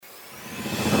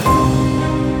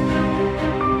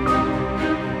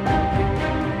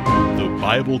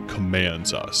Bible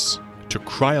commands us to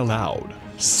cry aloud,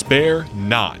 "Spare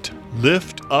not,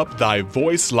 lift up thy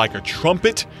voice like a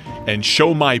trumpet, and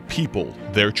show my people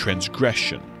their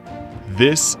transgression."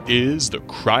 This is the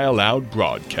Cry Aloud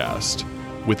broadcast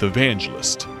with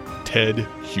evangelist Ted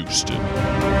Houston.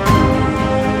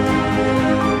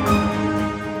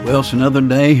 Well, it's another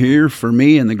day here for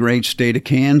me in the great state of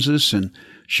Kansas, and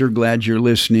sure glad you're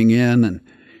listening in. And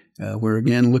we're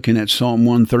again looking at Psalm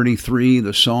 133,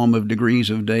 the Psalm of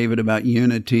Degrees of David, about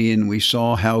unity, and we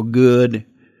saw how good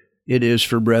it is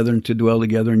for brethren to dwell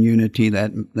together in unity.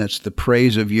 That's the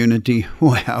praise of unity.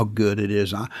 Well, how good it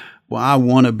is. I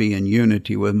want to be in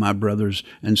unity with my brothers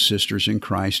and sisters in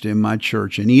Christ in my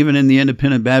church, and even in the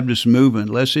Independent Baptist movement,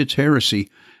 unless it's heresy.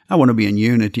 I want to be in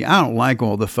unity. I don't like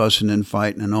all the fussing and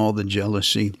fighting and all the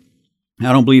jealousy.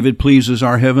 I don't believe it pleases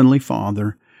our Heavenly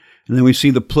Father. And then we see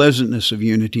the pleasantness of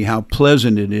unity, how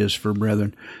pleasant it is for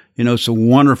brethren. You know, it's a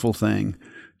wonderful thing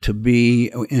to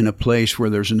be in a place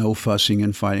where there's no fussing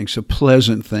and fighting. It's a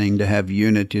pleasant thing to have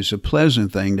unity. It's a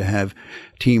pleasant thing to have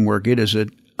teamwork. It is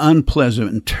an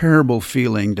unpleasant and terrible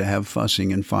feeling to have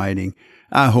fussing and fighting.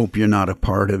 I hope you're not a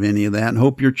part of any of that, and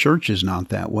hope your church is not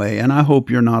that way, and I hope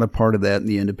you're not a part of that in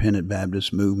the Independent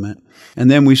Baptist movement. And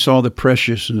then we saw the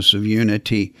preciousness of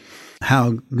unity,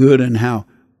 how good and how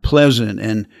pleasant,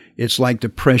 and it's like the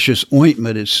precious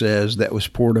ointment, it says, that was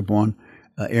poured upon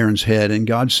Aaron's head, and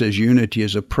God says unity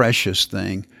is a precious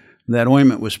thing. That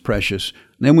ointment was precious.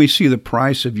 Then we see the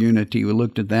price of unity. We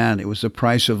looked at that. It was the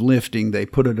price of lifting. They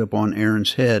put it upon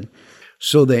Aaron's head,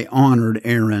 so they honored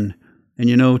Aaron. And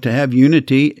you know, to have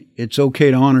unity, it's okay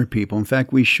to honor people. In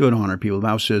fact, we should honor people. The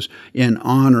Bible says, in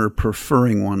honor,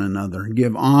 preferring one another.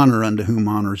 Give honor unto whom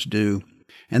honors due.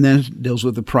 And then it deals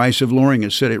with the price of lowering.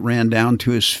 It said it ran down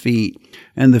to his feet.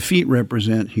 And the feet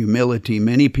represent humility.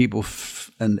 Many people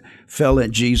fell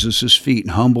at Jesus' feet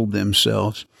and humbled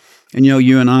themselves. And you know,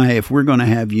 you and I, if we're going to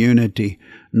have unity,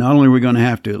 not only are we going to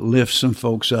have to lift some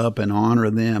folks up and honor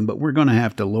them, but we're going to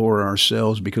have to lower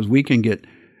ourselves, because we can get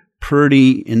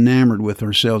pretty enamored with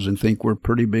ourselves and think we're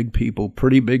pretty big people,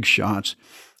 pretty big shots,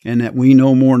 and that we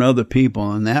know more than other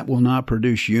people, and that will not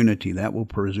produce unity. That will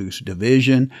produce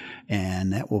division,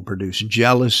 and that will produce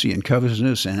jealousy and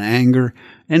covetousness and anger,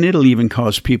 and it'll even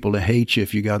cause people to hate you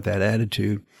if you got that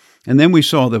attitude. And then we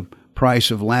saw the price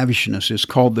of lavishness. It's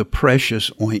called the precious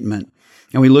ointment.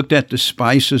 And we looked at the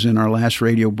spices in our last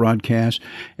radio broadcast,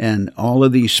 and all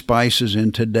of these spices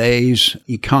in today's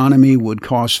economy would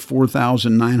cost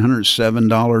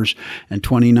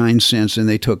 $4,907.29, and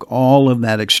they took all of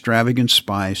that extravagant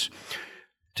spice,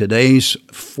 today's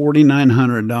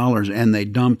 $4,900, and they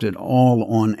dumped it all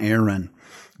on Aaron.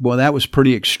 Boy, that was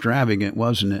pretty extravagant,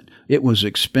 wasn't it? It was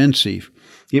expensive.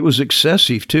 It was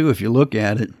excessive, too, if you look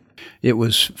at it. It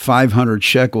was 500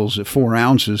 shekels at 4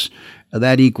 ounces.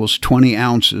 That equals 20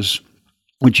 ounces,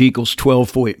 which equals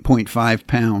 12.5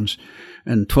 pounds,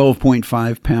 and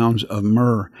 12.5 pounds of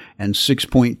myrrh, and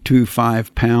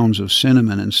 6.25 pounds of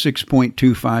cinnamon, and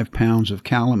 6.25 pounds of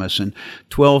calamus, and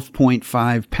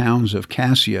 12.5 pounds of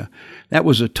cassia. That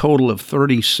was a total of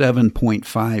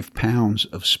 37.5 pounds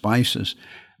of spices.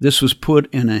 This was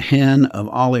put in a hin of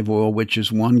olive oil, which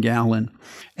is 1 gallon.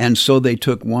 And so they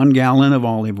took 1 gallon of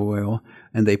olive oil,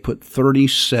 and they put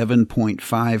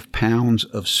 37.5 pounds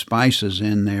of spices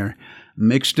in there,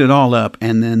 mixed it all up,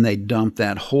 and then they dumped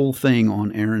that whole thing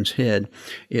on Aaron's head.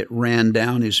 It ran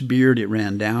down his beard, it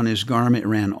ran down his garment, it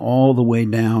ran all the way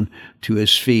down to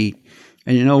his feet.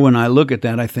 And you know, when I look at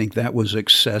that, I think that was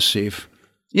excessive.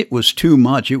 It was too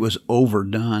much. It was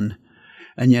overdone.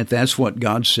 And yet that's what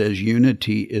God says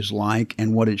unity is like,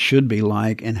 and what it should be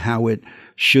like, and how it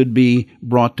should be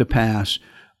brought to pass.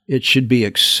 It should be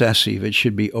excessive. It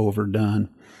should be overdone.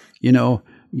 You know,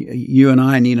 you and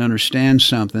I need to understand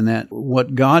something, that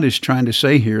what God is trying to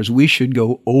say here is we should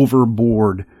go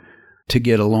overboard to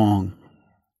get along.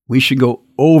 We should go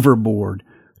overboard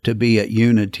to be at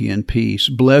unity and peace.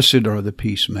 Blessed are the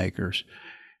peacemakers.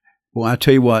 Well, I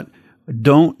tell you what,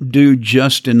 don't do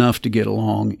just enough to get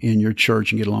along in your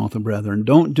church and get along with the brethren.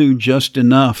 Don't do just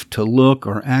enough to look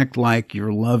or act like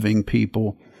you're loving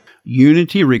people.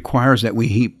 Unity requires that we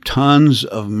heap tons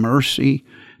of mercy,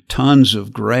 tons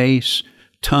of grace,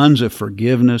 tons of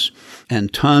forgiveness,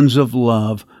 and tons of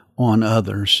love on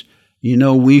others. You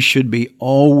know, we should be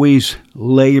always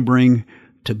laboring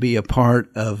to be a part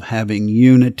of having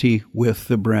unity with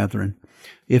the brethren.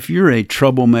 If you're a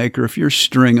troublemaker, if you're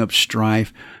stirring up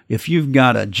strife, if you've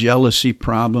got a jealousy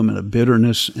problem and a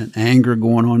bitterness and anger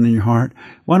going on in your heart,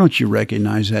 why don't you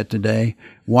recognize that today?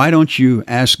 Why don't you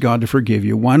ask God to forgive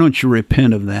you? Why don't you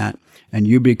repent of that and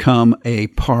you become a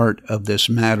part of this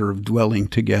matter of dwelling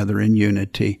together in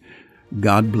unity?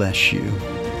 God bless you.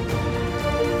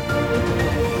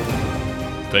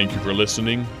 Thank you for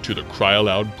listening to the Cry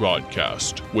Aloud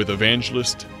broadcast with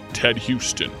evangelist Ted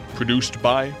Houston, produced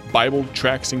by Bible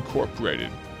Tracts Incorporated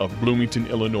of Bloomington,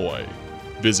 Illinois.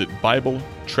 Visit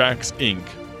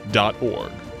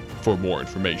BibleTractsinc.org for more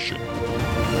information.